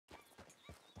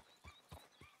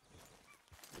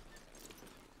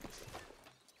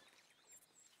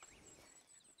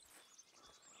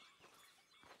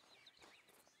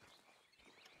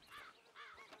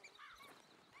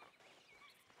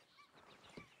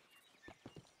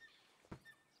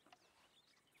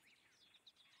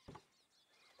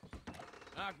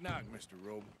Knock, knock, Mr.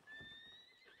 Wróbel.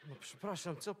 No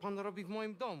przepraszam, co pan robi w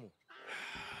moim domu?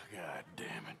 God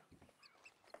damn it.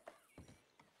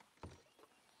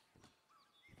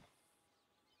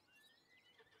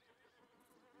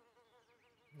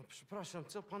 No przepraszam,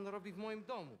 co pan robi w moim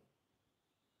domu?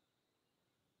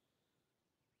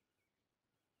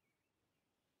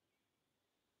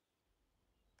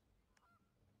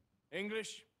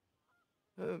 English?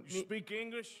 You speak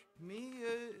English? Me,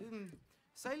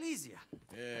 Silesia.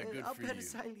 Yeah, good for Upper you.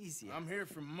 Silesia. I'm here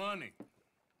for money.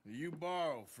 You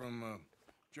borrow from a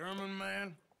German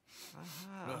man?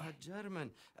 Aha,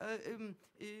 German.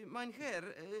 Mein Herr,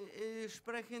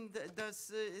 sprechen the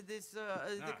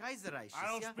Kaiserreich. I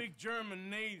don't speak German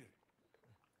neither.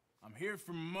 I'm here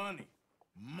for money.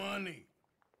 Money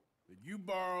that you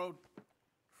borrowed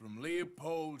from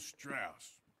Leopold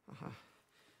Strauss.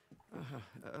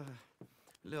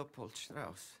 Leopold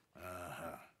Strauss.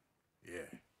 Uh-huh.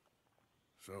 Yeah.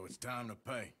 So it's time to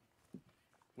pay.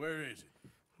 Where is it?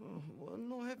 Oh, well,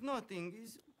 no, have nothing.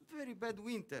 It's very bad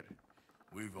winter.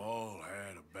 We've all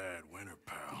had a bad winter,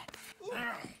 pal.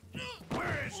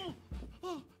 Where is it?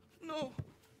 Oh, no.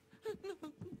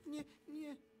 No, nie,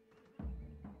 nie.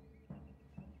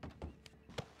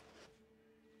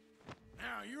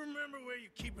 Now, you remember where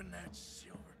you're keeping that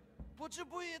silver?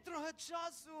 Potrzebuję trochę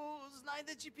czasu.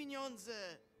 Znajdę ci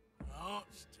pieniądze. Oh,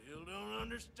 still don't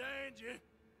understand you.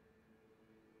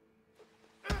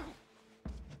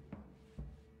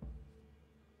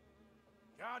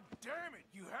 God damn it!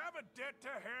 You have a debt to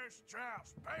Herr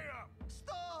Strauss. Pay up!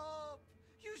 Stop!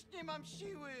 Już nie mam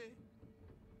siły.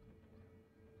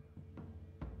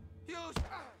 Już!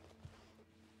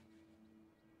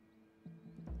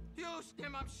 Już nie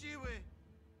mam siły.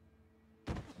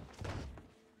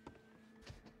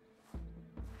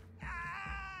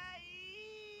 Aj!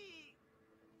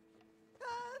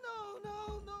 No,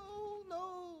 no, no,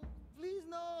 no. Please,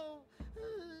 no.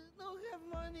 No have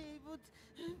money, but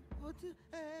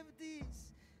I have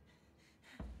this.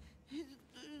 It's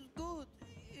good.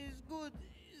 It's good.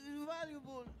 It's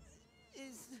valuable.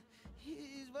 It's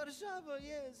Warszawa,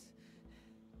 yes.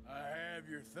 I have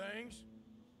your things.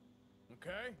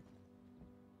 Okay?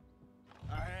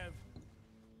 I have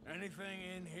anything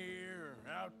in here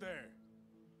or out there